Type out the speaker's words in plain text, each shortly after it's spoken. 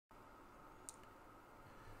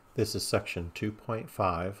This is section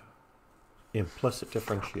 2.5, implicit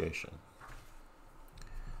differentiation.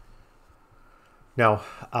 Now,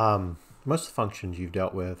 most of the functions you've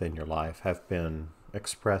dealt with in your life have been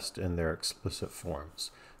expressed in their explicit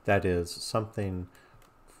forms. That is, something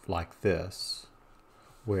like this,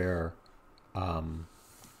 where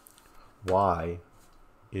y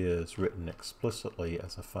is written explicitly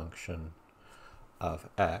as a function of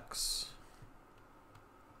x,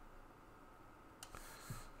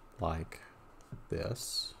 like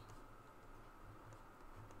this.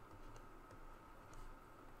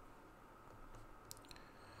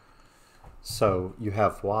 So you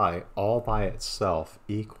have y all by itself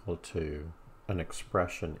equal to an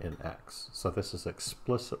expression in x. So this is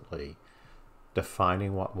explicitly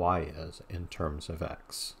defining what y is in terms of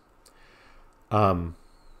x.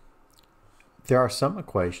 There are some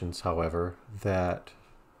equations, however, that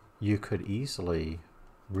you could easily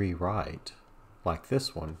rewrite, like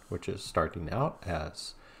this one, which is starting out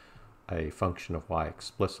as a function of y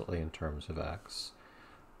explicitly in terms of x.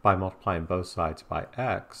 By multiplying both sides by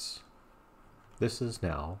x, this is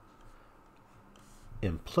now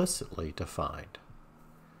implicitly defined.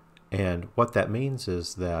 And what that means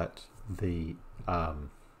is that the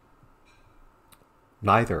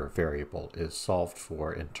neither variable is solved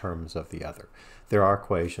for in terms of the other. There are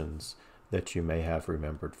equations that you may have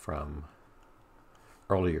remembered from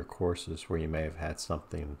earlier courses where you may have had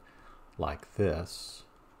something like this,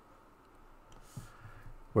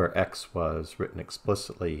 where x was written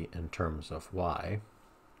explicitly in terms of y,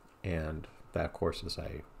 and that, of course, is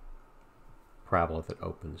a parabola that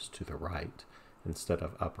opens to the right instead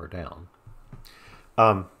of up or down.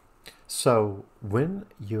 So when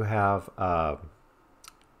you have a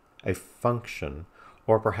function,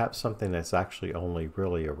 or perhaps something that's actually only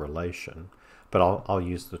really a relation, but I'll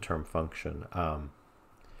use the term function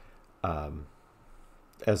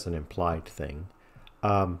as an implied thing.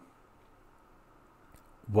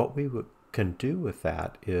 What we can do with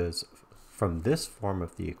that is, from this form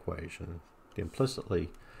of the equation, the implicit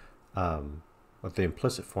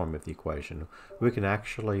form of the equation, we can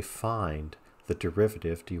actually find the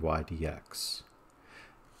derivative dy dx.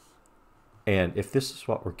 And if this is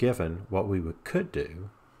what we're given, what we could do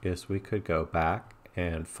is we could go back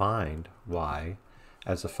and find y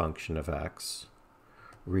as a function of x,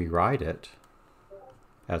 rewrite it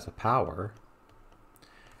as a power,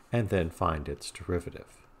 and then find its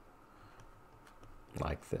derivative,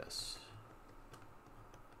 like this.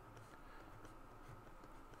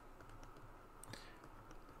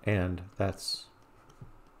 And that's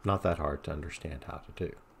not that hard to understand how to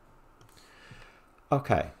do.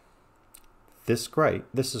 Okay, this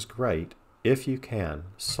is great if you can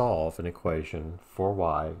solve an equation for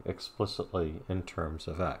y explicitly in terms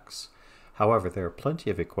of x. However, there are plenty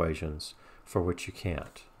of equations for which you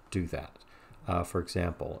can't do that. For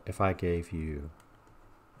example, if I gave you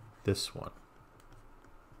this one,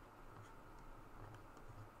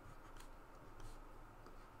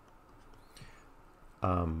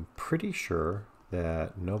 I'm pretty sure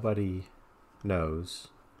that nobody knows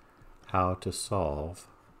how to solve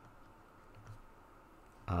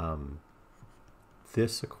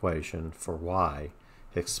this equation for y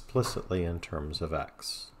explicitly in terms of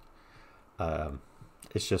x.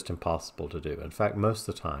 It's just impossible to do. In fact, most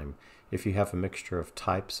of the time, if you have a mixture of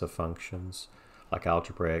types of functions, like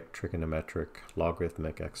algebraic, trigonometric,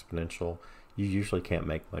 logarithmic, exponential, you usually can't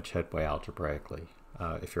make much headway algebraically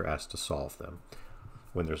if you're asked to solve them,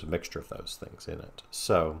 when there's a mixture of those things in it.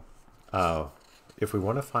 So if we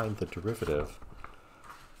want to find the derivative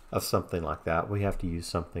of something like that, we have to use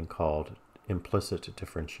something called implicit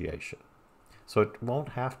differentiation. So it won't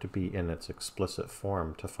have to be in its explicit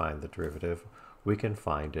form to find the derivative. We can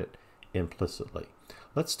find it implicitly.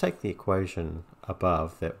 Let's take the equation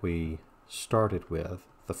above that we started with,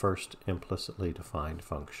 the first implicitly defined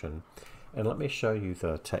function, and let me show you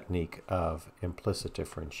the technique of implicit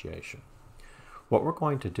differentiation. What we're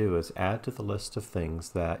going to do is add to the list of things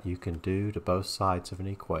that you can do to both sides of an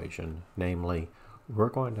equation. Namely, we're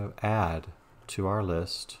going to add to our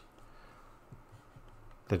list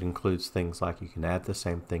that includes things like you can add the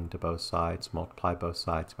same thing to both sides, multiply both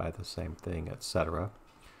sides by the same thing, etc.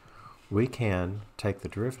 We can take the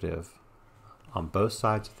derivative on both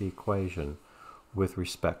sides of the equation with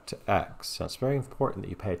respect to x. Now, it's very important that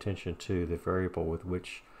you pay attention to the variable with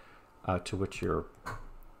which you're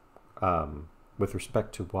with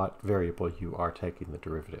respect to what variable you are taking the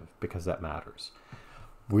derivative, because that matters.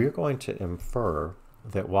 We're going to infer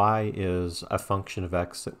that y is a function of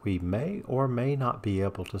x that we may or may not be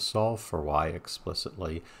able to solve for y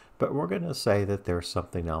explicitly, but we're going to say that there's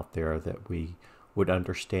something out there that we would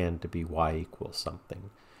understand to be y equals something.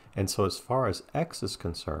 And so as far as x is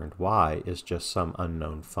concerned, y is just some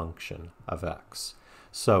unknown function of x.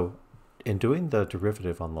 So in doing the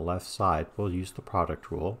derivative on the left side, we'll use the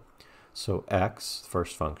product rule. So x,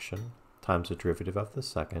 first function, times the derivative of the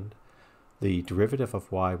second. The derivative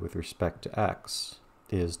of y with respect to x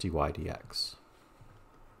is dy dx.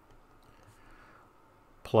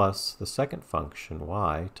 Plus the second function,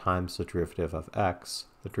 y, times the derivative of x.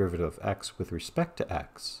 The derivative of x with respect to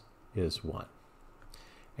x is 1.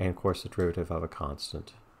 And of course the derivative of a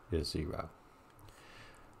constant is 0.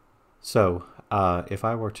 So if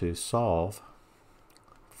I were to solve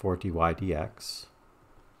for dy dx,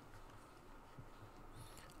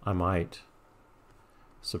 I might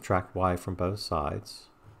subtract y from both sides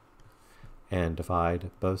and divide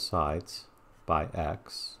both sides by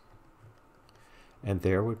x. And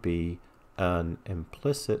there would be an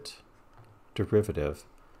implicit derivative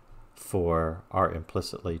for our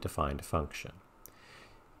implicitly defined function.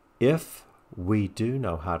 If we do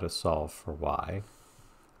know how to solve for y,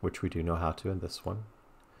 which we do know how to in this one,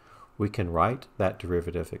 we can write that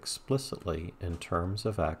derivative explicitly in terms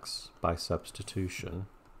of x by substitution.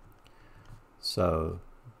 So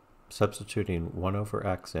substituting 1 over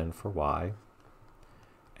x in for y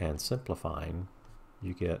and simplifying,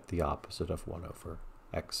 you get the opposite of 1 over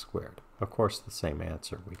x squared. Of course, the same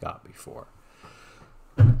answer we got before.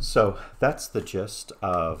 So that's the gist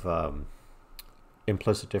of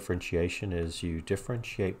implicit differentiation, is you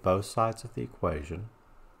differentiate both sides of the equation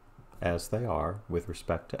as they are with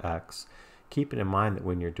respect to x, keeping in mind that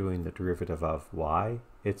when you're doing the derivative of y,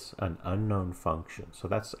 it's an unknown function. So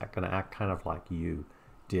that's going to act kind of like you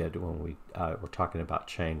did when we were talking about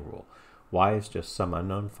chain rule. Y is just some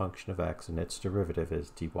unknown function of x, and its derivative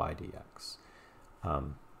is dy dx.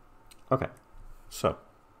 Okay, so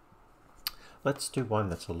let's do one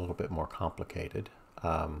that's a little bit more complicated.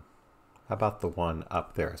 How about the one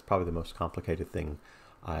up there? It's probably the most complicated thing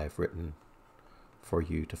I've written for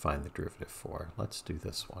you to find the derivative for. Let's do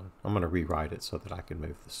this one. I'm going to rewrite it so that I can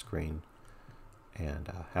move the screen and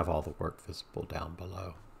have all the work visible down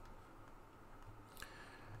below.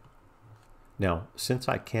 Now, since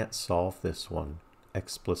I can't solve this one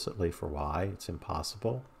explicitly for y, it's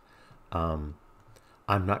impossible, I'm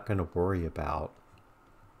not going to worry about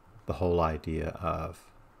the whole idea of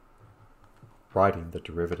writing the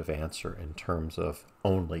derivative answer in terms of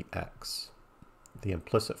only x. The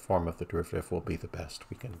implicit form of the derivative will be the best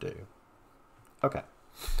we can do. Okay,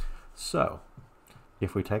 so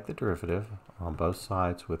if we take the derivative on both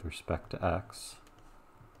sides with respect to x,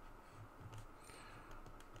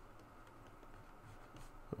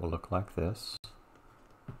 it will look like this.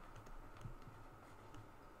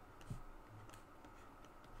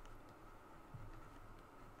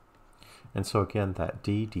 And so again, that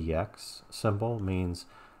d dx symbol means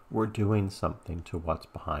we're doing something to what's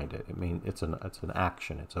behind it. It means it's an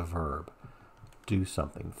action, it's a verb. Do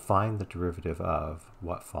something. Find the derivative of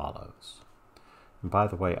what follows. And by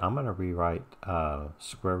the way, I'm going to rewrite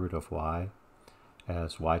square root of y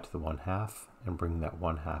as y to the 1/2 and bring that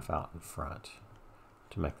 1/2 out in front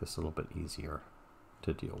to make this a little bit easier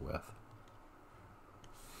to deal with.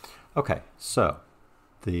 Okay, so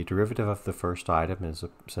the derivative of the first item is,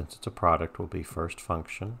 since it's a product, will be first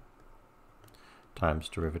function times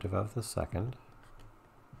derivative of the second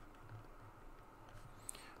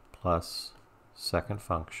plus second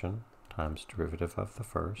function times derivative of the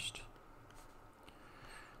first.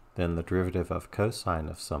 Then the derivative of cosine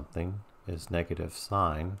of something is negative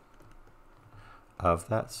sine of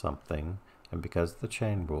that something, and because of the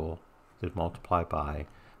chain rule, they multiply by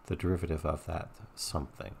the derivative of that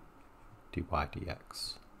something, dy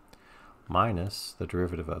dx, minus the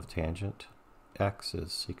derivative of tangent x is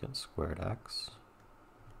secant squared x,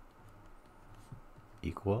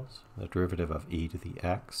 equals the derivative of e to the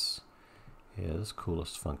x is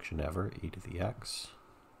coolest function ever, e to the x,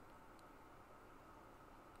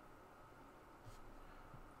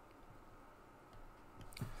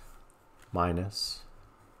 minus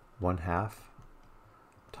 1/2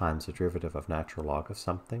 times the derivative of natural log of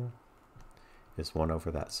something is 1 over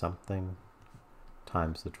that something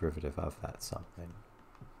times the derivative of that something.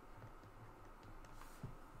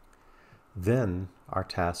 Then our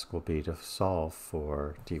task will be to solve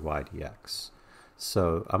for dy dx.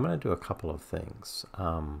 So I'm going to do a couple of things.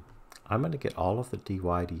 I'm going to get all of the dy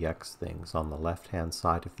dx things on the left-hand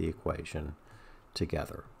side of the equation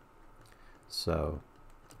together. So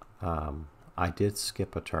I did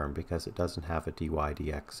skip a term because it doesn't have a dy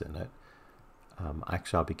dx in it.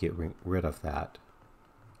 Actually, I'll be getting rid of that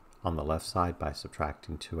on the left side by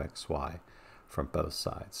subtracting 2xy from both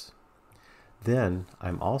sides. Then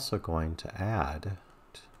I'm also going to add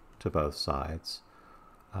to both sides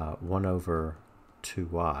 1 over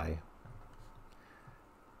 2y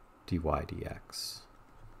dy dx.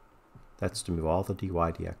 That's to move all the dy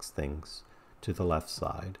dx things to the left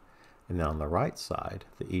side. And then on the right side,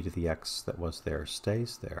 the e to the x that was there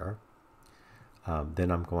stays there.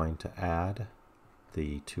 Then I'm going to add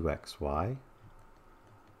the 2xy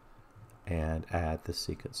and add the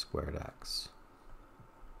secant squared x.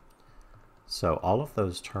 So all of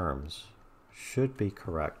those terms should be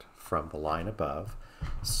correct from the line above.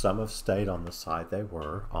 Some have stayed on the side they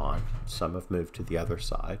were on. Some have moved to the other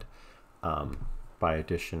side by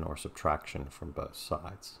addition or subtraction from both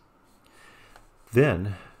sides.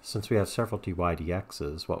 Then, since we have several dy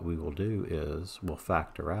dx's, what we will do is we'll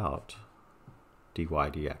factor out dy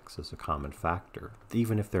dx as a common factor.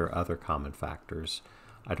 Even if there are other common factors,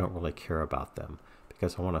 I don't really care about them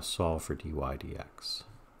because I want to solve for dy dx.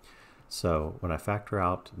 So when I factor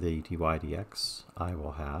out the dy dx, I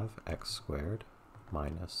will have x squared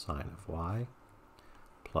minus sine of y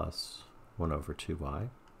plus 1 over 2y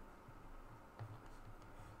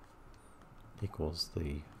equals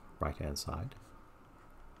the right-hand side.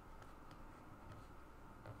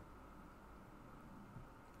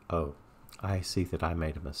 Oh, I see that I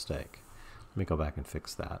made a mistake. Let me go back and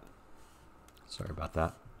fix that. Sorry about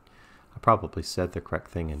that. I probably said the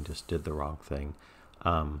correct thing and just did the wrong thing.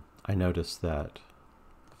 I noticed that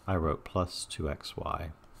I wrote plus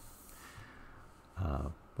 2xy,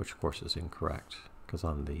 which of course is incorrect, because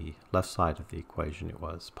on the left side of the equation it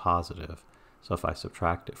was positive. So if I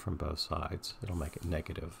subtract it from both sides, it'll make it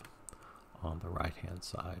negative on the right-hand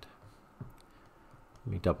side.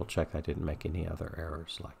 Let me double check I didn't make any other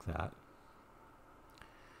errors like that.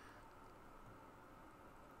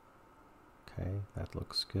 Okay, that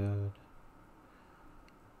looks good.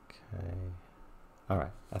 Okay. All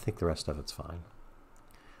right, I think the rest of it's fine.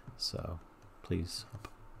 So please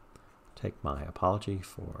take my apology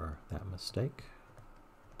for that mistake.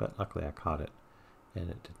 But luckily I caught it and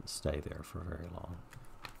it didn't stay there for very long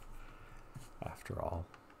after all.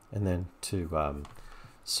 And then to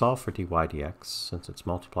solve for dy dx, since it's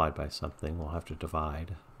multiplied by something, we'll have to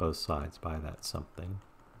divide both sides by that something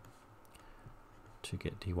to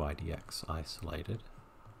get dy dx isolated,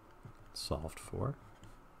 solved for.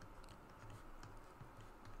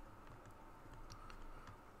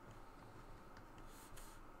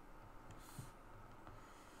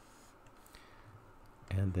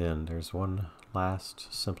 And then there's one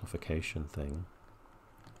last simplification thing,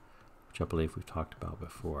 which I believe we've talked about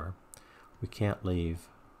before. We can't leave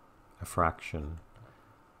a fraction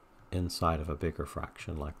inside of a bigger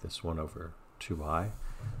fraction like this 1 over 2y.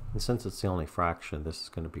 And since it's the only fraction, this is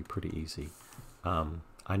going to be pretty easy.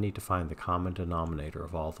 I need to find the common denominator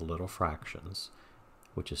of all the little fractions,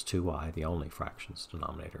 which is 2y, the only fractions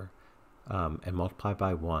denominator, and multiply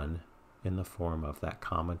by 1 in the form of that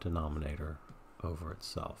common denominator over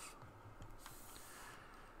itself.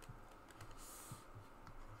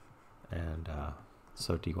 And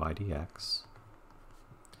so dy dx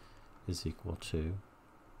is equal to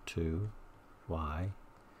 2y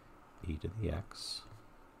e to the x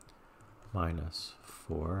minus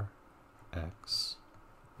 4x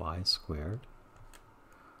y squared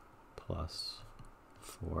plus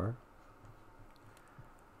 4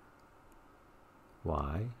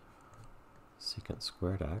 y secant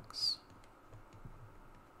squared x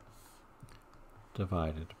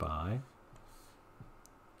divided by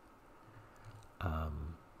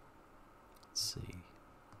let's see,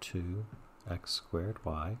 2x squared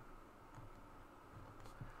y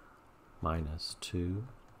minus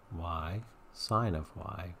 2y sine of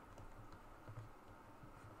y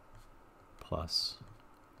plus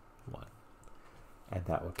 1. And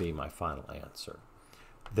that would be my final answer.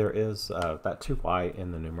 There is that 2y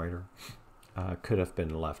in the numerator could have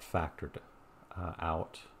been left factored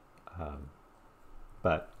out,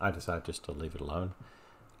 but I decided just to leave it alone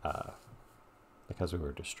because we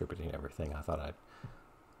were distributing everything. I thought I'd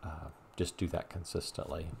just do that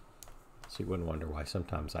consistently, so you wouldn't wonder why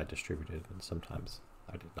sometimes I distributed and sometimes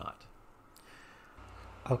I did not.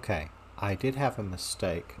 Okay, I did have a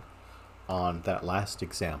mistake on that last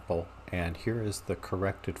example, and here is the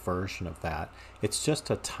corrected version of that. It's just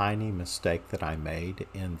a tiny mistake that I made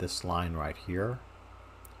in this line right here.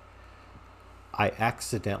 I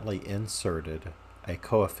accidentally inserted a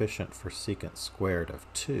coefficient for secant squared of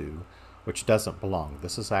 2, which doesn't belong.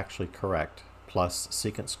 This is actually correct, plus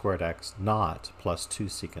secant squared x, not plus 2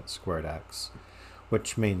 secant squared x,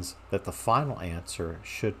 which means that the final answer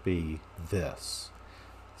should be this.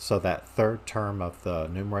 So that third term of the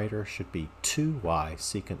numerator should be 2y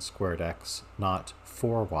secant squared x, not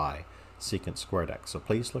 4y secant squared x. So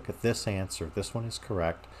please look at this answer. This one is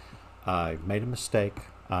correct. I made a mistake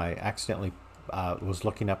I accidentally was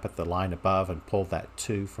looking up at the line above and pulled that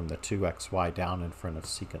 2 from the 2xy down in front of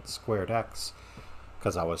secant squared x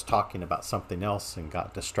because I was talking about something else and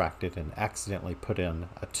got distracted and accidentally put in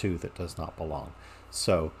a 2 that does not belong.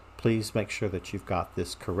 So please make sure that you've got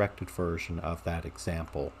this corrected version of that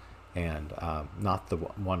example and not the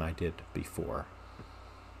one I did before.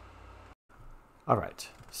 All right,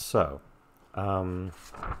 so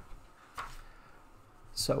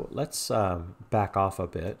let's back off a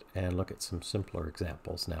bit and look at some simpler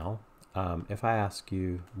examples now. If I ask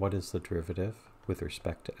you, what is the derivative with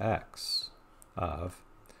respect to x of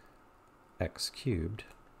x cubed?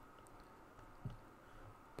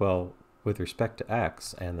 Well, with respect to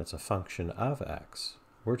x, and it's a function of x,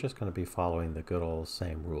 we're just going to be following the good old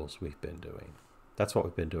same rules we've been doing. That's what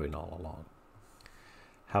we've been doing all along.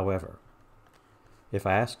 However, if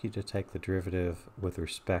I ask you to take the derivative with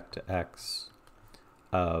respect to x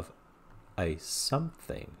of a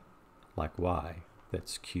something like y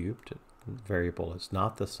that's cubed, the variable is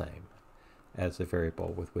not the same as the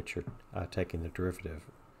variable with which you're taking the derivative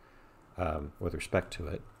with respect to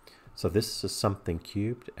it. So this is something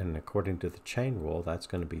cubed, and according to the chain rule, that's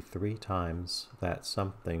going to be 3 times that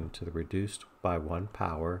something to the reduced by 1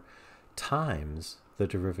 power times the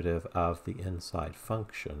derivative of the inside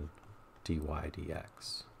function dy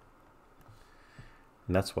dx.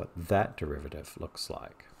 And that's what that derivative looks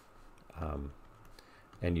like.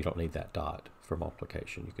 And you don't need that dot for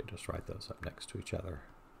multiplication. You can just write those up next to each other,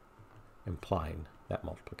 implying that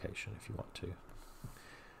multiplication if you want to.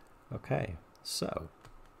 Okay, so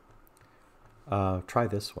try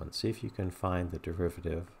this one. See if you can find the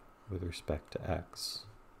derivative with respect to x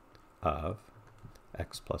of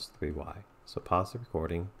x plus 3y. So pause the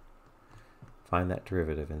recording, find that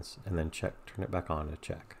derivative, and then turn it back on to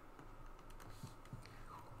check.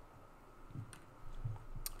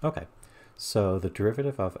 Okay, so the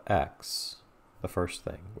derivative of x, the first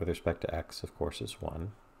thing, with respect to x, of course, is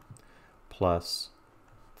 1, plus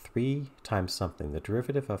 3 times something. The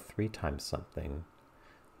derivative of 3 times something,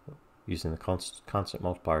 using the constant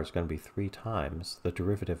multiplier, is going to be 3 times the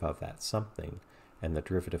derivative of that something, and the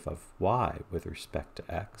derivative of y with respect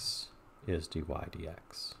to x is dy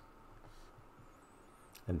dx.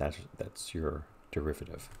 And that's your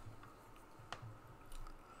derivative.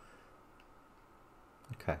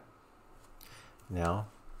 Okay, now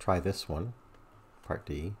try this one, part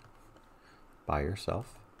D, by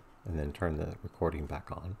yourself, and then turn the recording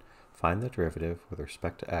back on. Find the derivative with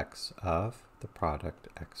respect to x of the product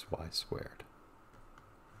xy squared.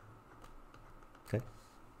 Okay,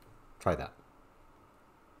 try that.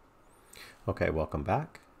 Okay, welcome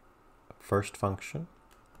back. First function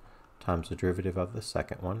times the derivative of the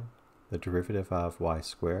second one. The derivative of y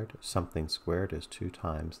squared, something squared, is 2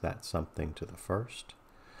 times that something to the first,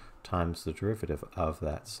 times the derivative of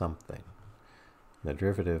that something. The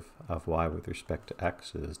derivative of y with respect to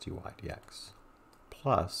x is dy dx,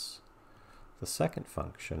 plus the second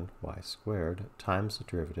function, y squared, times the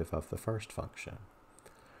derivative of the first function.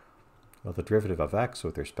 Well, the derivative of x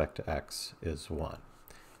with respect to x is 1.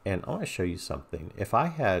 And I want to show you something. If I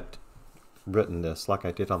had written this like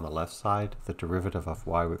I did on the left side, the derivative of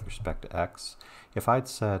y with respect to x, if I'd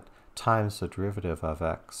said times the derivative of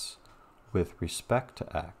x with respect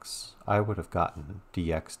to x, I would have gotten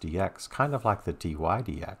dx dx, kind of like the dy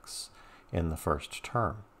dx in the first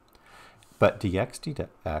term. But dx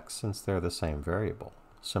dx, since they're the same variable,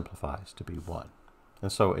 simplifies to be 1.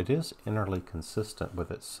 And so it is innerly consistent with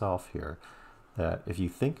itself here, that if you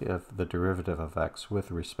think of the derivative of x with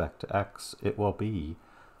respect to x, it will be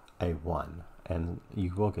a 1, and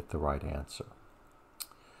you will get the right answer.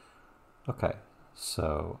 Okay,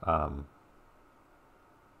 so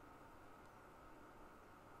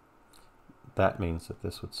that means that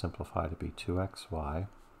this would simplify to be 2xy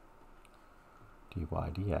dy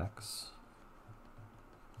dx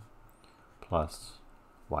plus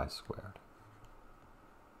y squared.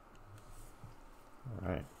 All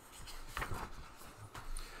right.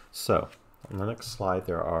 So on the next slide,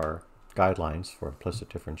 there are guidelines for implicit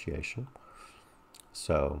differentiation.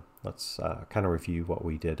 So let's kind of review what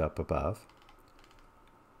we did up above.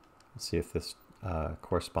 Let's see if this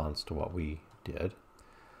corresponds to what we did.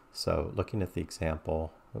 So looking at the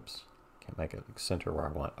example, oops, can't make it center where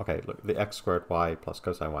I want. Okay, look, the x squared y plus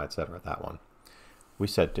cosine y, etc., that one. We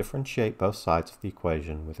said differentiate both sides of the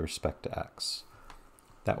equation with respect to x.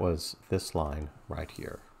 That was this line right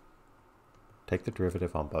here. Take the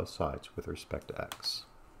derivative on both sides with respect to x.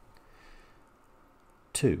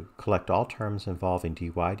 2. Collect all terms involving dy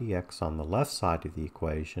dx on the left side of the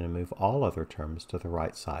equation and move all other terms to the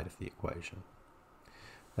right side of the equation.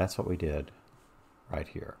 That's what we did right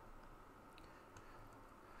here.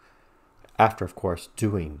 after, of course,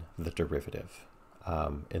 doing the derivative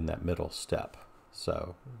in that middle step.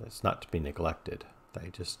 So it's not to be neglected. They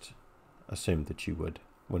just assumed that you would,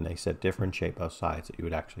 when they said differentiate both sides, that you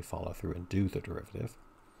would actually follow through and do the derivative.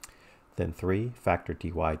 Then 3, factor dy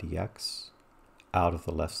dx out of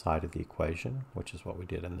the left side of the equation, which is what we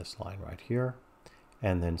did in this line right here.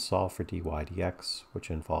 And then solve for dy dx, which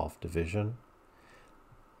involved division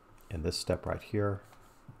in this step right here.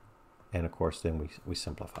 And of course, then we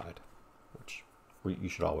simplified, which you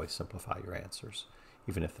should always simplify your answers,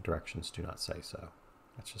 even if the directions do not say so.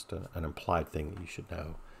 That's just an implied thing that you should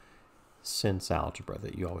know since algebra,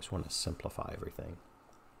 that you always want to simplify everything.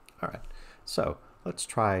 All right, so let's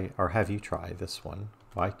try, or have you try this one.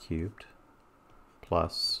 Y cubed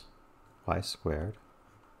plus y squared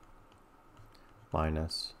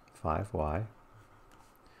minus 5y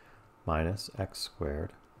minus x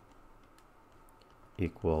squared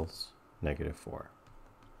equals -4.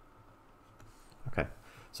 Okay,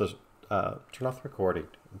 so turn off the recording,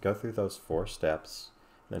 go through those 4 steps,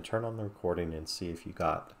 and then turn on the recording and see if you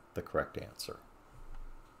got the correct answer.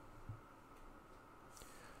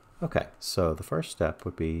 Okay, so the first step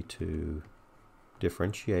would be to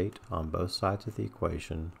differentiate on both sides of the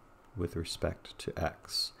equation with respect to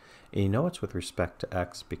x. And you know it's with respect to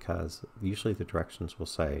x because usually the directions will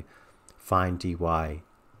say find dy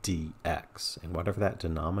dx, and whatever that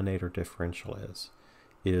denominator differential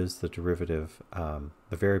is the derivative,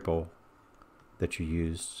 the variable that you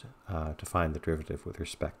used to find the derivative with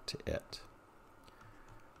respect to it.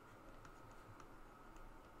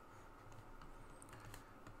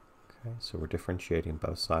 Okay, so we're differentiating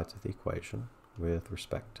both sides of the equation with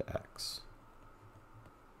respect to x.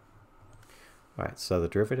 All right, so the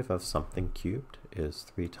derivative of something cubed is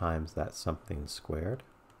 3 times that something squared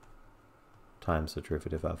times the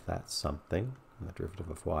derivative of that something, and the derivative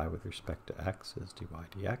of y with respect to x is dy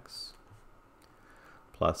dx,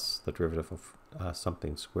 plus the derivative of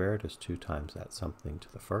something squared is 2 times that something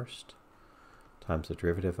to the first, times the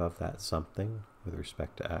derivative of that something with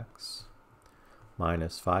respect to x,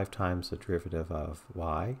 minus 5 times the derivative of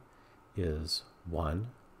y is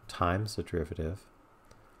 1 times the derivative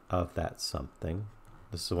of that something.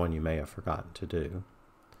 This is the one you may have forgotten to do.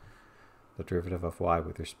 The derivative of y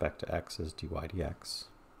with respect to x is dy dx,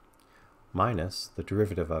 minus the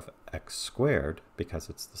derivative of x squared, because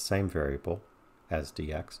it's the same variable as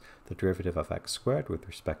dx, the derivative of x squared with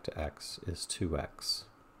respect to x is 2x.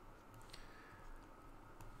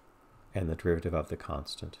 And the derivative of the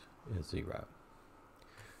constant is 0.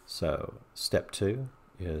 So step 2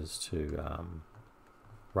 is to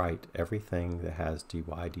write everything that has dy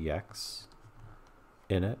dx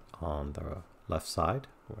in it on the left side,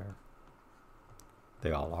 where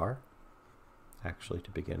they all are, actually, to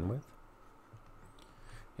begin with.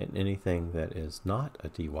 And anything that is not a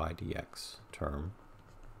dy dx term,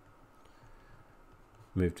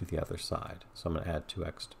 move to the other side. So I'm going to add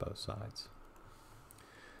 2x to both sides.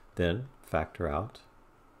 Then factor out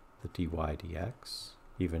the dy dx,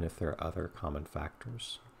 even if there are other common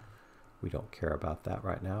factors. We don't care about that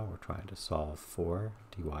right now. We're trying to solve for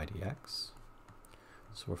dy dx.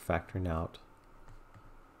 So we're factoring out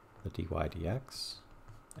the dy dx,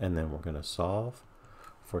 and then we're going to solve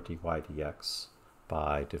for dy dx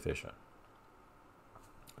by division.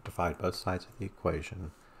 Divide both sides of the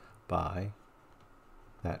equation by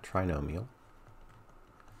that trinomial,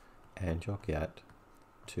 and you'll get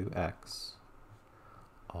 2x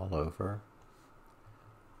all over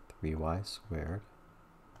 3y squared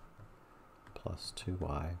plus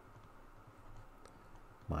 2y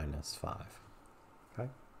minus 5. Okay?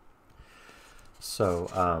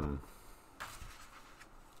 So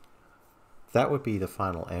that would be the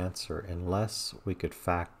final answer unless we could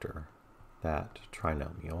factor that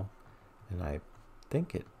trinomial, and I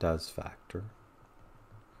think it does factor.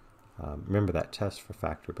 Remember that test for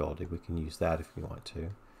factorability, we can use that if you want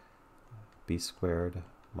to. B squared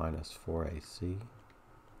minus 4ac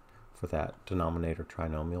for that denominator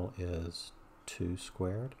trinomial is 2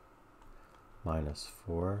 squared minus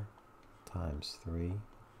 4 times 3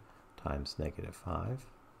 times -5.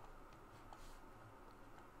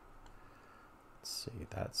 Let's see,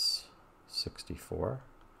 that's 64,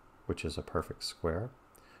 which is a perfect square,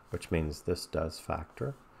 which means this does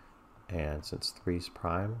factor. And since 3 is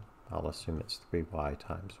prime, I'll assume it's 3y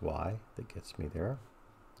times y that gets me there.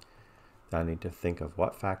 Now I need to think of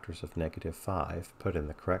what factors of -5 put in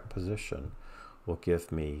the correct position will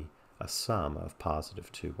give me a sum of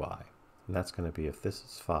positive 2y. And that's going to be, if this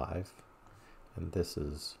is 5 and this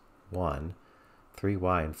is 1,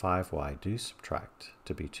 3y and 5y do subtract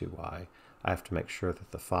to be 2y. I have to make sure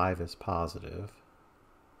that the 5 is positive.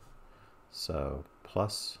 So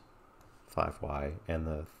plus 5y, and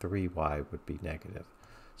the 3y would be negative.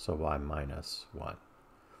 So y minus 1.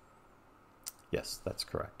 Yes, that's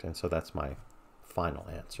correct. And so that's my final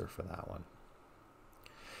answer for that one.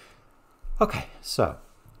 Okay, so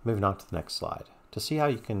moving on to the next slide. To see how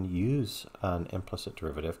you can use an implicit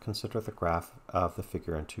derivative, consider the graph of the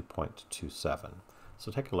figure in 2.27.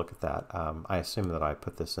 So take a look at that. I assume that I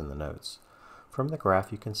put this in the notes. From the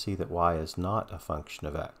graph, you can see that y is not a function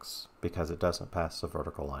of x because it doesn't pass the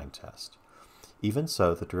vertical line test. Even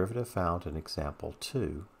so, the derivative found in example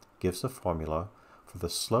 2 gives a formula for the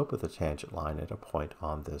slope of the tangent line at a point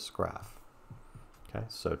on this graph. Okay,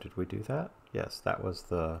 so did we do that? Yes, that was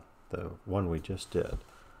the one we just did.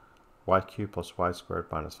 Y cubed plus y squared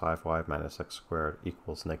minus 5y minus x squared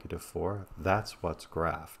equals negative 4. That's what's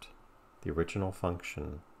graphed. The original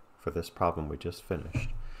function for this problem we just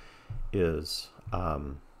finished is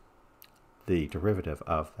the derivative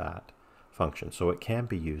of that function. So it can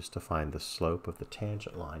be used to find the slope of the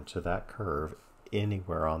tangent line to that curve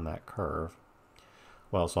anywhere on that curve,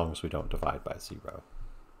 well, as long as we don't divide by 0.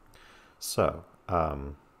 So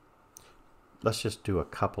let's just do a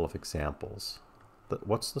couple of examples.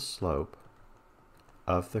 What's the slope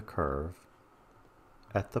of the curve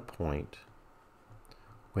at the point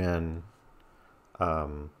when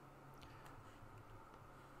the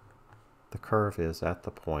curve is at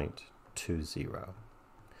the point 2, 0.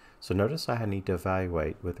 So notice I need to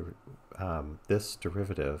evaluate with this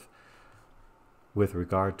derivative with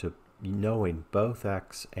regard to knowing both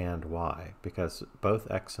x and y, because both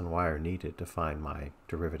x and y are needed to find my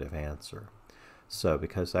derivative answer. So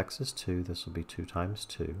because x is 2, this will be 2 times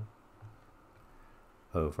 2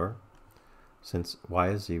 over, since y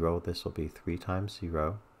is 0, this will be 3 times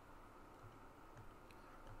 0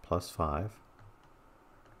 plus 5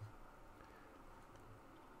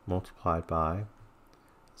 multiplied by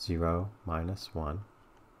 0 minus 1,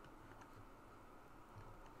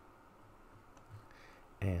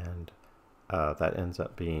 and that ends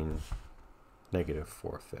up being negative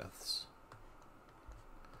 4/5.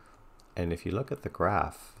 And if you look at the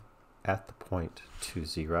graph at the point 2,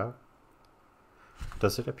 0,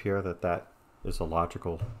 does it appear that that is a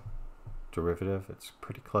logical derivative? It's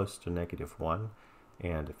pretty close to negative 1,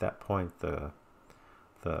 and at that point the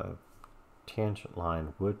tangent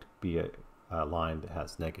line would be a line that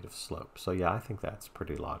has negative slope. So yeah, I think that's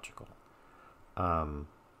pretty logical. How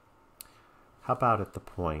about at the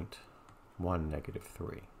point 1, negative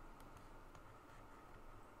 3?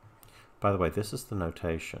 By the way, this is the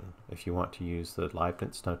notation. If you want to use the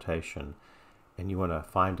Leibniz notation and you want to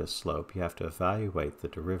find a slope, you have to evaluate the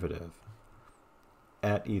derivative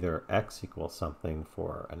at either x equals something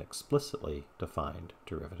for an explicitly defined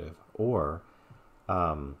derivative, or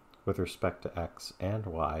with respect to x and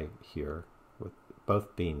y here, with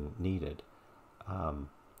both being needed,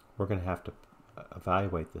 we're going to have to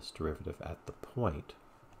evaluate this derivative at the point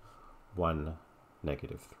 1,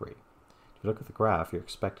 negative 3. If you look at the graph, you're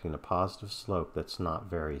expecting a positive slope that's not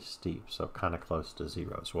very steep, so kind of close to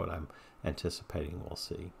 0 is what I'm anticipating we'll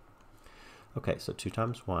see. Okay, so 2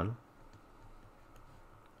 times 1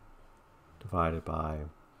 divided by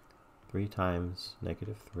 3 times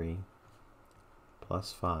negative 3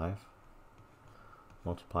 plus 5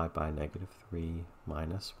 multiplied by negative 3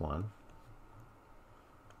 minus 1.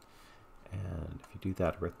 And if you do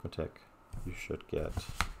that arithmetic, you should get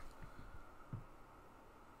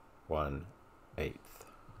 1/8.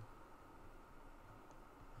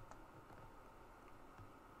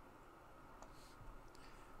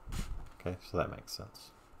 Okay, so that makes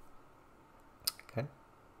sense. Okay.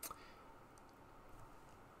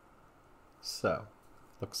 So,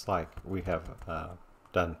 looks like we have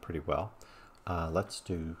done pretty well. Let's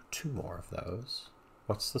do 2 more of those.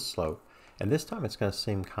 What's the slope? And this time it's going to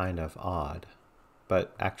seem kind of odd,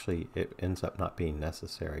 but actually it ends up not being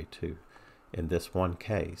necessary to. In this one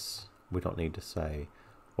case, we don't need to say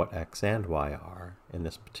what x and y are. In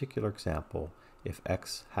this particular example, if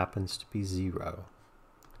x happens to be 0,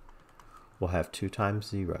 we'll have 2 times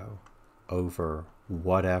 0 over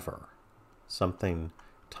whatever, something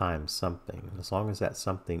times something. And as long as that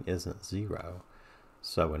something isn't 0,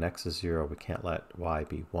 so when x is 0, we can't let y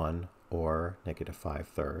be 1 or negative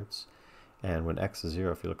 5/3. And when x is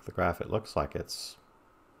 0, if you look at the graph, it looks like it's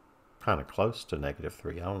kind of close to negative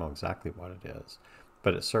 3. I don't know exactly what it is,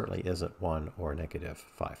 but it certainly isn't 1 or negative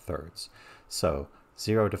 5/3. So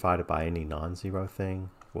 0 divided by any non-zero thing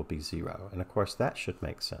will be 0. And of course that should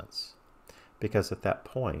make sense, because at that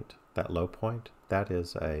point, that low point, that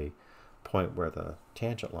is a point where the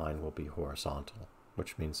tangent line will be horizontal,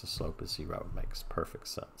 which means the slope is 0. It makes perfect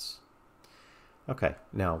sense. Okay,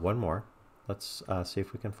 now one more. Let's see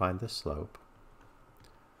if we can find this slope.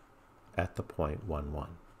 at the point 1, 1.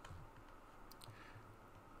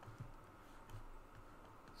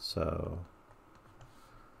 So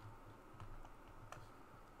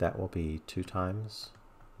that will be 2 times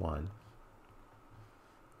 1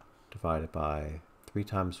 divided by 3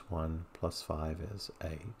 times 1 plus 5 is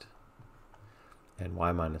 8. And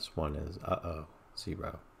y minus 1 is,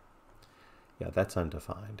 0. Yeah, that's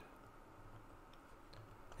undefined.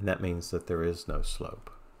 And that means that there is no slope.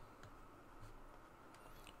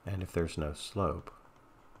 And if there's no slope,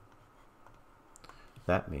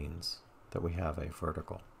 that means that we have a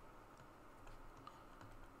vertical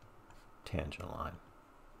tangent line.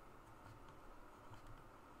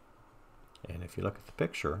 And if you look at the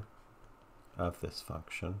picture of this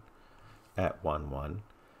function at 1, 1,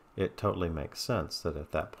 it totally makes sense that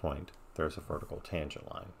at that point there's a vertical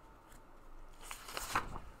tangent line.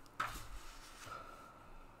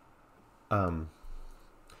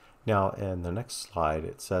 Now in the next slide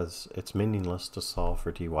it says it's meaningless to solve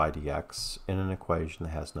for dy dx in an equation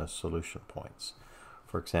that has no solution points.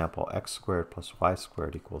 For example, x squared plus y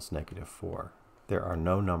squared equals -4. There are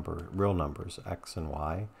no real numbers x and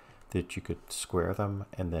y that you could square them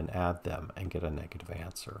and then add them and get a negative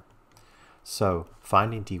answer. So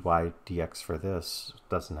finding dy dx for this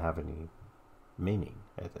doesn't have any meaning.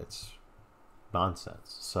 It's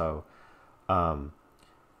nonsense. So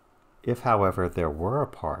if, however, there were a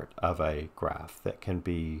part of a graph that can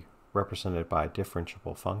be represented by a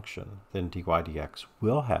differentiable function, then dy dx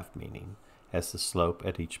will have meaning as the slope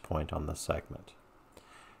at each point on the segment.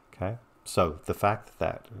 Okay, so the fact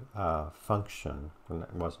that function,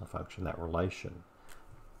 it wasn't a function, that relation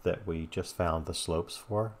that we just found the slopes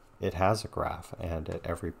for, it has a graph, and at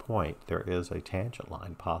every point there is a tangent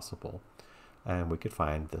line possible, and we could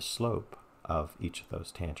find the slope of each of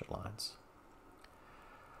those tangent lines.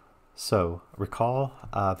 So recall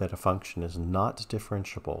that a function is not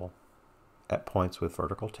differentiable at points with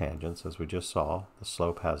vertical tangents. As we just saw, the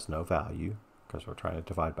slope has no value because we're trying to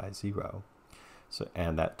divide by 0. So,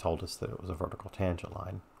 and that told us that it was a vertical tangent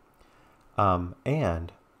line.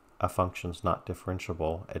 And a function is not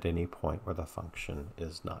differentiable at any point where the function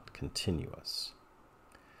is not continuous.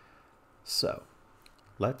 So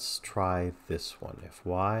let's try this one. If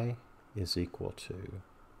y is equal to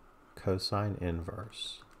cosine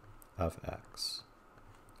inverse of x,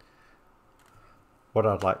 what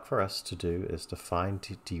I'd like for us to do is to find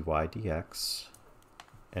dy dx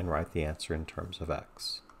and write the answer in terms of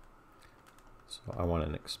x. So I want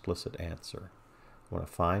an explicit answer. I want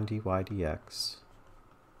to find dy dx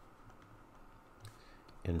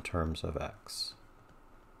in terms of x.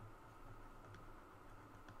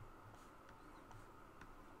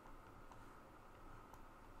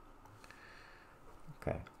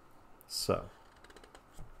 Okay, so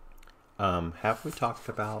have we talked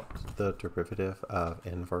about the derivative of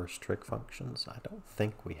inverse trig functions? I don't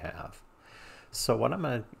think we have. So what I'm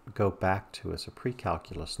going to go back to is a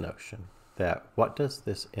pre-calculus notion that what does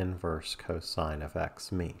this inverse cosine of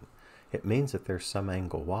x mean? It means that there's some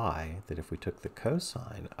angle y that if we took the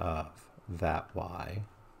cosine of that y,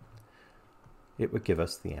 it would give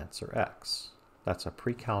us the answer x. That's a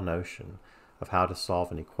pre-cal notion of how to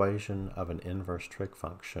solve an equation of an inverse trig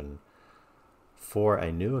function for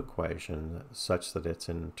a new equation such that it's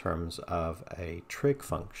in terms of a trig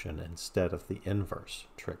function instead of the inverse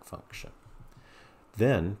trig function.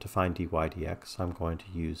 Then, to find dy dx, I'm going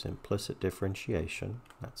to use implicit differentiation.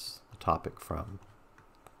 That's the topic from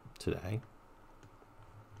today.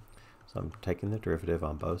 So I'm taking the derivative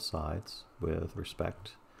on both sides with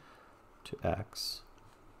respect to x.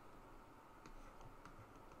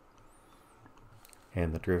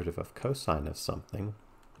 And the derivative of cosine of something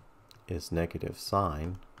is negative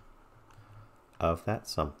sine of that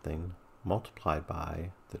something multiplied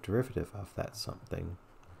by the derivative of that something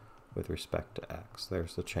with respect to x.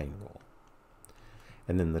 There's the chain rule.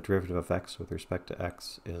 And then the derivative of x with respect to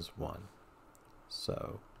x is 1.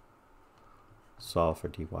 So solve for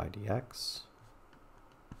dy dx,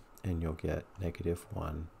 and you'll get negative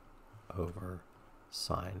 1 over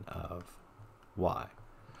sine of y,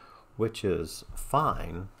 which is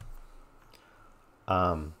fine,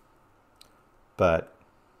 but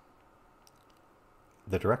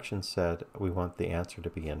the direction said we want the answer to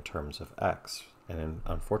be in terms of x, and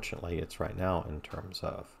unfortunately it's right now in terms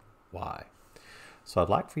of y. So I'd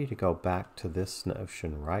like for you to go back to this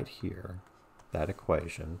notion right here, that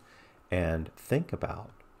equation, and think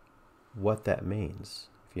about what that means.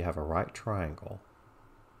 If you have a right triangle,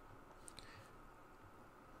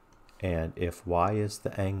 and if y is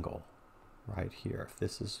the angle right here, if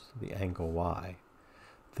this is the angle y,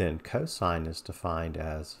 then cosine is defined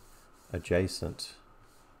as adjacent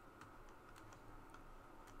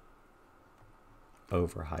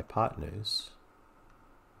over hypotenuse.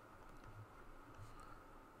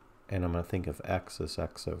 And I'm going to think of x as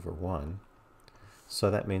x over 1. So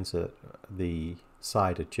that means that the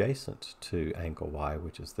side adjacent to angle y,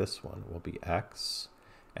 which is this one, will be x,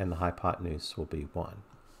 and the hypotenuse will be 1.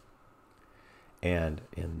 And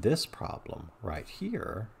in this problem right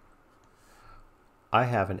here, I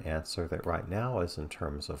have an answer that right now is in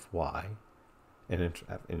terms of y, and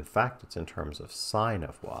in fact it's in terms of sine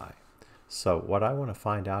of y. So what I want to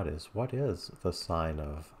find out is, what is the sine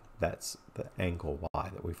of that's the angle y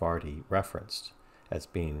that we've already referenced as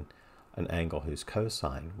being an angle whose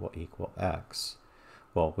cosine will equal x.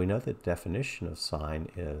 Well, we know the definition of sine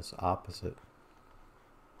is opposite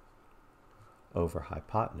over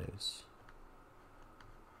hypotenuse.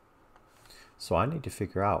 So I need to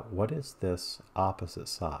figure out, what is this opposite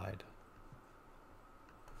side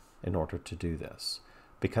in order to do this.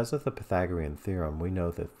 Because of the Pythagorean theorem, we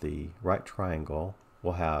know that the right triangle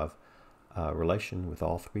will have a relation with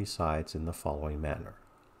all three sides in the following manner.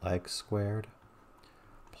 Legs squared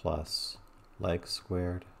plus legs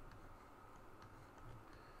squared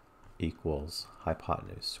equals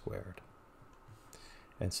hypotenuse squared.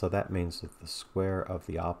 And so that means that the square of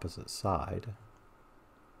the opposite side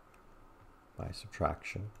by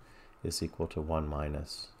subtraction is equal to 1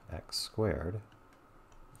 minus x squared.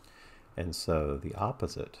 And so the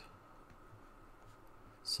opposite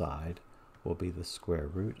side will be the square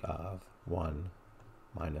root of 1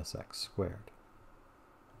 minus x squared.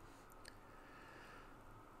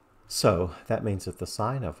 So that means that the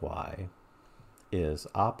sine of y is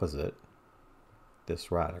opposite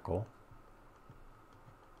this radical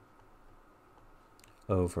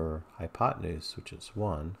over hypotenuse, which is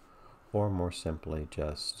 1, or more simply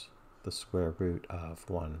just the square root of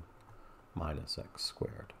 1 minus x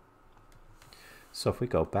squared. So if we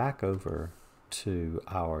go back over to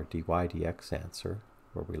our dy dx answer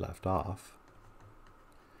where we left off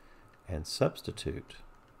and substitute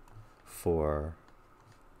for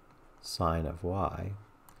sine of y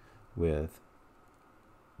with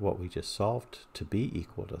what we just solved to be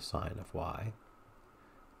equal to sine of y,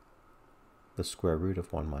 the square root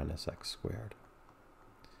of 1 minus x squared.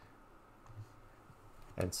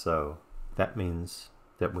 And so that means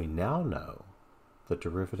that we now know the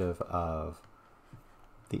derivative of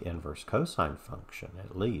the inverse cosine function.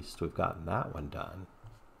 At least we've gotten that one done.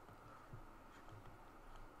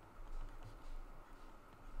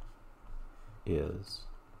 Is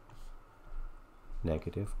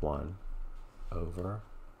negative 1 over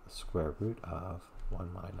the square root of 1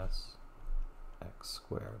 minus x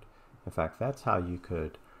squared. In fact, that's how you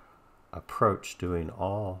could approach doing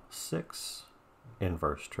all 6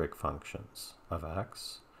 inverse trig functions of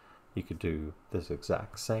x. You could do this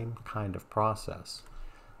exact same kind of process.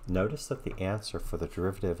 Notice that the answer for the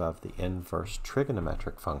derivative of the inverse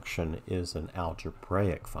trigonometric function is an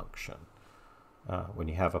algebraic function. When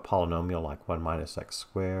you have a polynomial like 1 minus x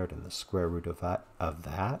squared and the square root of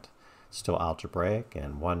that, still algebraic,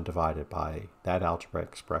 and 1 divided by that algebraic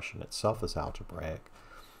expression itself is algebraic.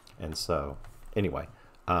 And so, anyway,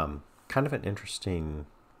 kind of an interesting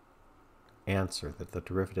answer that the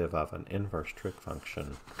derivative of an inverse trig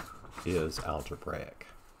function is algebraic.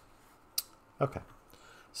 Okay,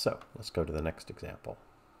 so let's go to the next example.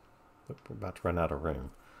 We're about to run out of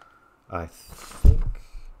room. I think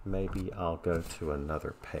maybe I'll go to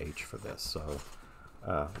another page for this. So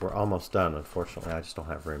we're almost done. Unfortunately, I just don't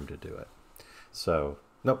have room to do it. So,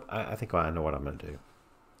 nope, I think I know what I'm going to do.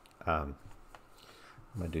 I'm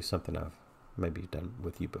going to do something I've maybe done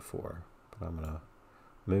with you before, but I'm going to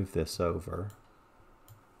move this over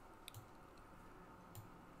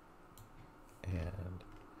and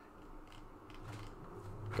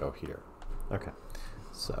go here. Okay,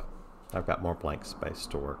 so I've got more blank space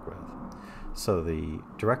to work with. So the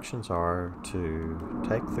directions are to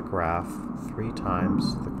take the graph 3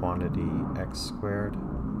 times the quantity x squared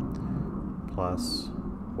plus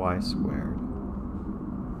y squared,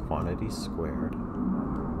 quantity squared,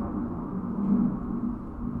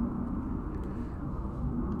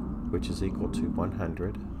 which is equal to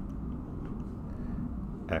 100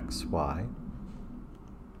 xy.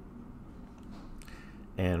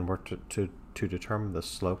 And we're to determine the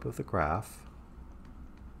slope of the graph,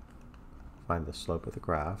 find the slope of the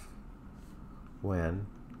graph when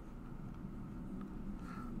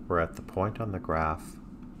we're at the point on the graph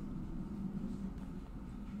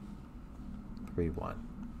 3, 1.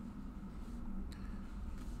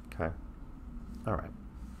 Okay, all right.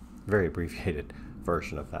 Very abbreviated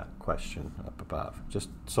version of that question up above, just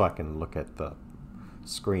so I can look at the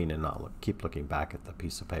screen and not keep looking back at the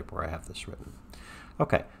piece of paper where I have this written.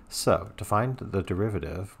 Okay, so to find the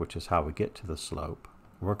derivative, which is how we get to the slope,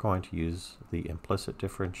 we're going to use the implicit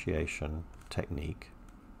differentiation technique.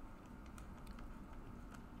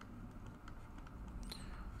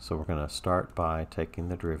 So we're going to start by taking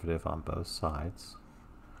the derivative on both sides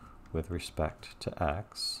with respect to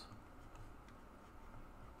x.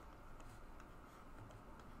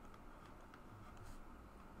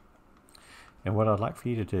 And what I'd like for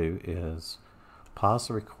you to do is pause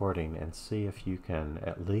the recording and see if you can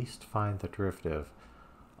at least find the derivative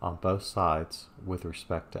on both sides with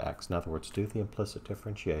respect to x. In other words, do the implicit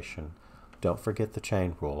differentiation. Don't forget the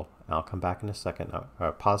chain rule. I'll come back in a second.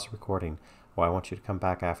 Pause the recording, or I want you to come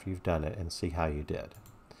back after you've done it and see how you did.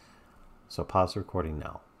 So pause the recording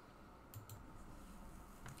now.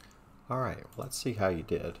 All right, well, let's see how you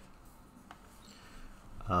did.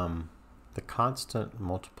 The constant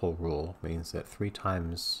multiple rule means that 3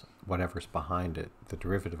 times whatever's behind it, the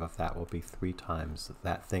derivative of that will be 3 times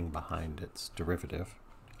that thing behind its derivative.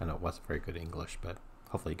 I know it wasn't very good English, but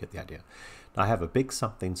hopefully you get the idea. Now I have a big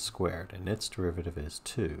something squared, and its derivative is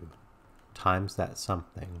 2 times that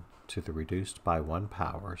something to the reduced by 1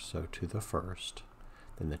 power, so to the first.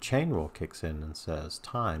 Then the chain rule kicks in and says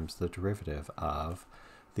times the derivative of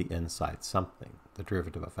the inside something. The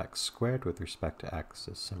derivative of x squared with respect to x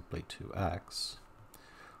is simply 2x,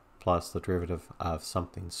 plus the derivative of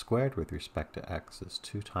something squared with respect to x is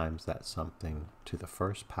 2 times that something to the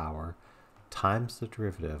first power times the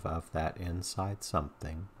derivative of that inside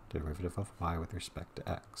something, derivative of y with respect to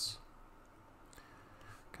x.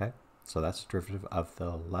 Okay, so that's the derivative of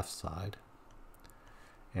the left side.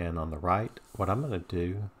 And on the right, what I'm going to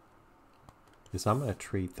do is I'm going to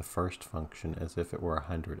treat the first function as if it were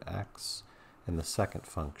 100x, and the second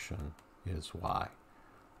function is y.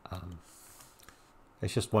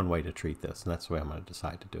 It's just one way to treat this, and that's the way I'm going to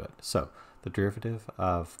decide to do it. So the derivative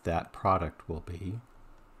of that product will be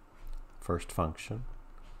first function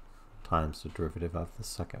times the derivative of the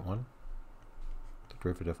second one. The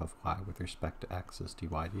derivative of y with respect to x is dy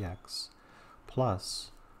dx,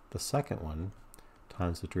 plus the second one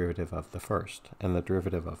times the derivative of the first, and the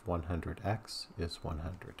derivative of 100x is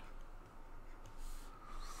 100.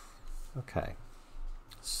 Okay,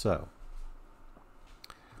 so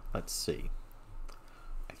let's see.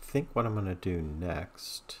 I think what I'm going to do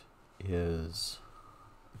next is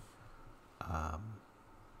let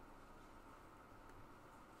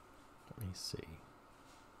me see.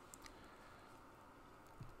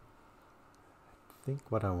 I think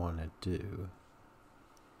what I want to do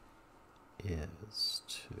is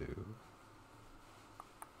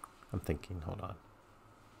I'm thinking, hold on.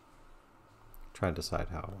 Trying to decide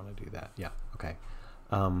how I want to do that. Yeah, okay.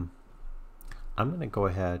 I'm going to go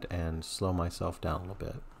ahead and slow myself down a little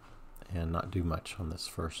bit and not do much on this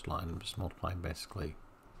first line. I'm just multiplying basically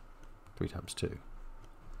 3 times 2.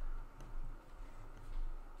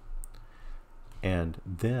 And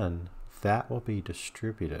then that will be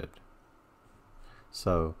distributed.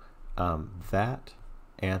 So that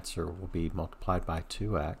answer will be multiplied by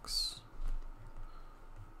 2x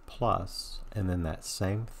plus, and then that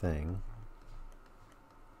same thing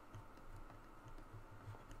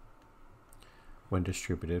when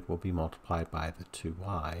distributed will be multiplied by the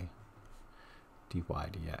 2y dy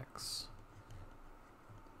dx.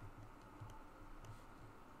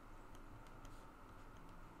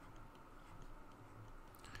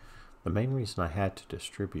 The main reason I had to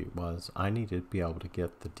distribute was I needed to be able to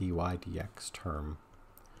get the dy dx term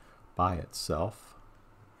by itself.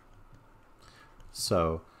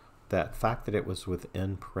 So that fact that it was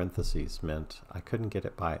within parentheses meant I couldn't get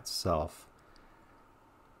it by itself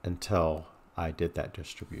until I did that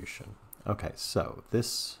distribution. Okay, so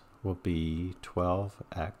this will be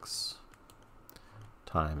 12x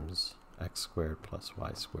times x squared plus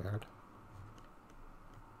y squared.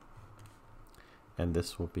 And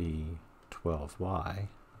this will be 12y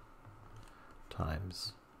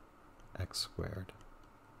times x squared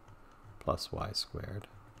plus y squared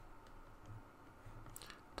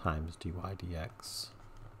times dy dx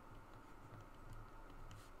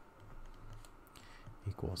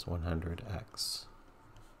equals 100x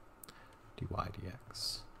dy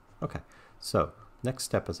dx. Okay, so next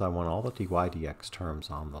step is I want all the dy dx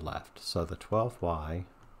terms on the left. So the 12y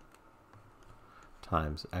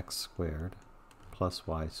times x squared plus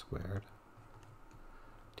y squared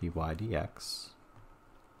dy dx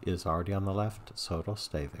is already on the left, so it'll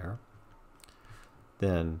stay there.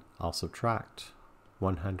 Then I'll subtract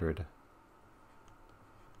 100x,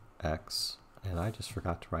 and I just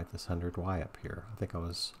forgot to write this 100y up here. I think I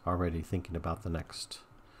was already thinking about the next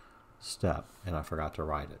step, and I forgot to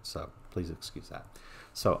write it, so please excuse that.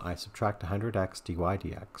 So I subtract 100x dy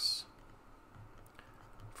dx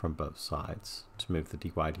from both sides to move the dy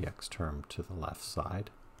dx term to the left side.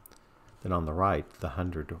 Then on the right, the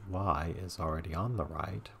 100y is already on the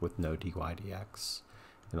right with no dy dx,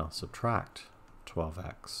 and I'll subtract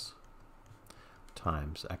 12x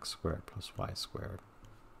times x squared plus y squared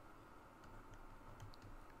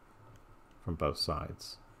from both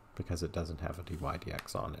sides, because it doesn't have a dy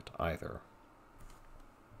dx on it either.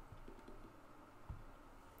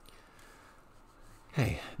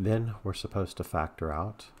 Okay, then we're supposed to factor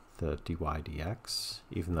out the dy dx,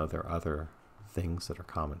 even though there are other things that are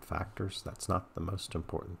common factors. That's not the most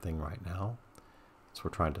important thing right now. So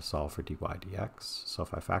we're trying to solve for dy dx. So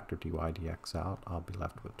if I factor dy dx out, I'll be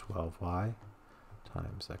left with 12y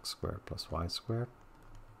times x squared plus y squared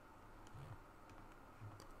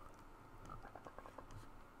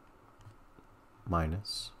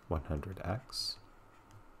minus 100x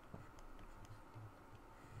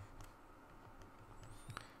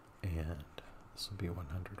and this will be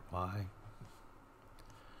 100y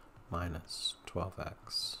minus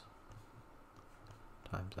 12x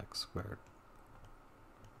times x squared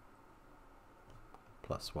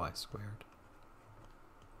plus y squared.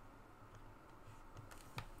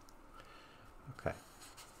 Okay,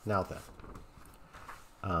 now then,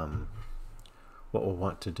 what we'll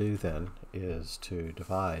want to do then is to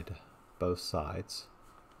divide both sides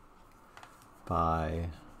by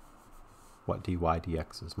what dy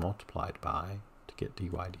dx is multiplied by to get dy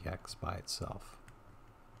dx by itself.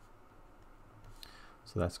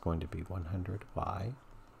 So that's going to be 100y,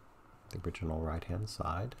 the original right-hand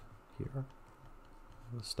side here,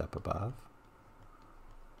 a step above,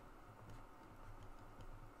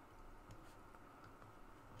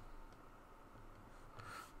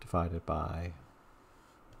 divided by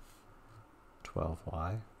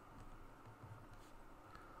 12y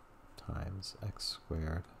times x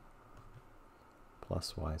squared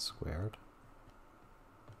plus y squared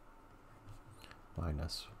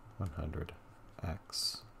minus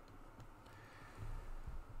 100x.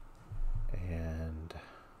 And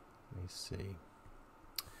let me see,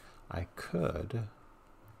 I could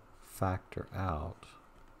factor out,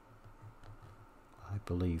 I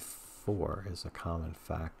believe 4 is a common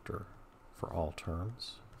factor for all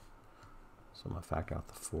terms. So I'm going to factor out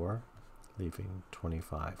the 4, leaving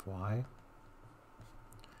 25y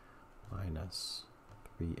minus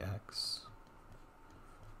 3x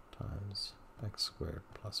times x squared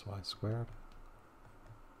plus y squared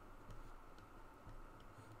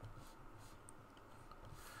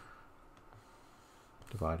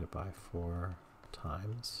divided by 4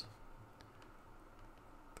 times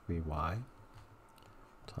 3y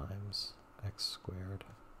times x squared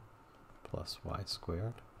plus y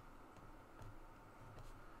squared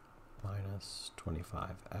minus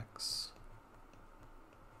 25x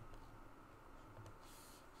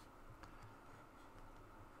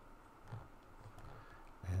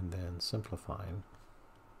and then simplifying.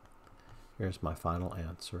 Here's my final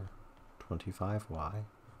answer, 25y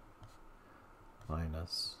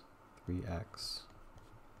minus 3x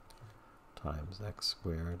times x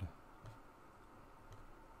squared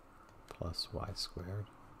plus y squared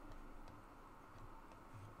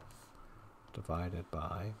divided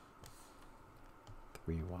by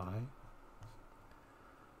 3y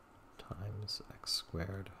times x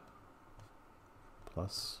squared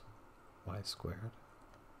plus y squared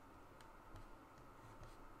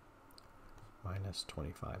minus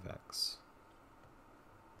 25x.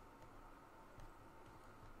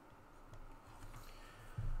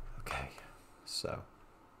 Okay, so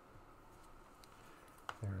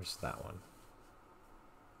there's that one.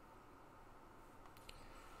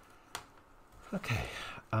 Okay,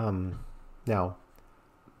 now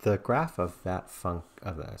the graph of that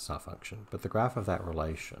it's not function, but the graph of that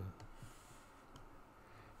relation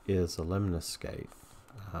is a lemniscate.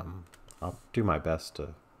 I'll do my best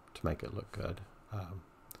to make it look good.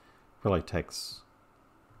 Really takes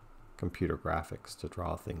computer graphics to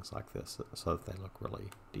draw things like this so that they look really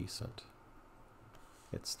decent.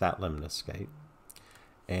 It's that lemniscate.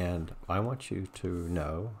 And I want you to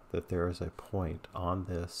know that there is a point on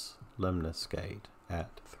this lemniscate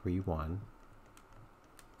at 3, 1.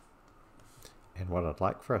 And what I'd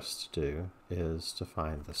like for us to do is to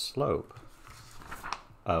find the slope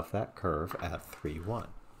of that curve at 3, 1,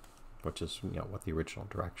 which is what the original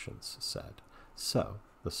directions said. So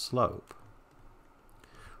the slope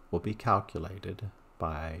will be calculated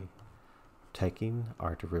by taking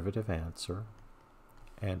our derivative answer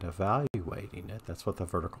and evaluating it. That's what the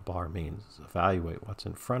vertical bar means, is evaluate what's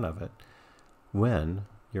in front of it when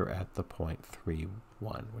you're at the point 3,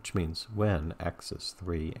 1, which means when x is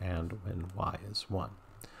 3 and when y is 1.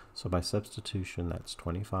 So by substitution, that's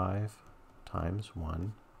 25 times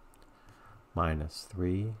 1 minus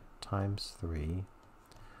 3 times 3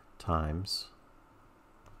 times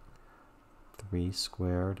 3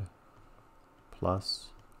 squared plus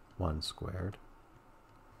 1 squared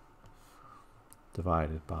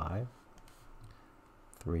divided by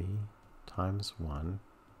 3 times 1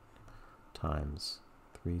 times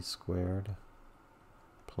 3 squared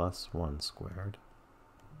plus 1 squared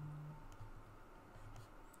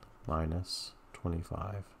minus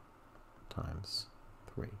 25 times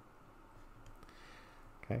 3.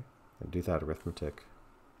 Okay, and do that arithmetic,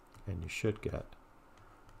 and you should get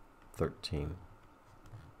 13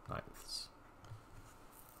 ninths.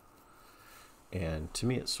 And to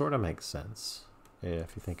me, it sort of makes sense,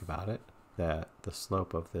 if you think about it, that the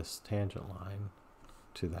slope of this tangent line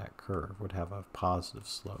to that curve would have a positive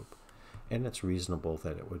slope. And it's reasonable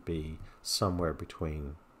that it would be somewhere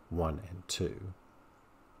between 1 and 2,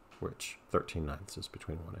 which 13 ninths is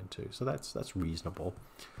between 1 and 2. So that's reasonable.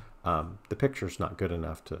 The picture's not good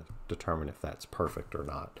enough to determine if that's perfect or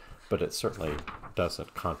not, but it certainly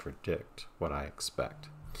doesn't contradict what I expect.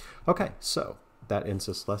 Okay, so that ends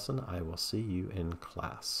this lesson. I will see you in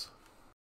class.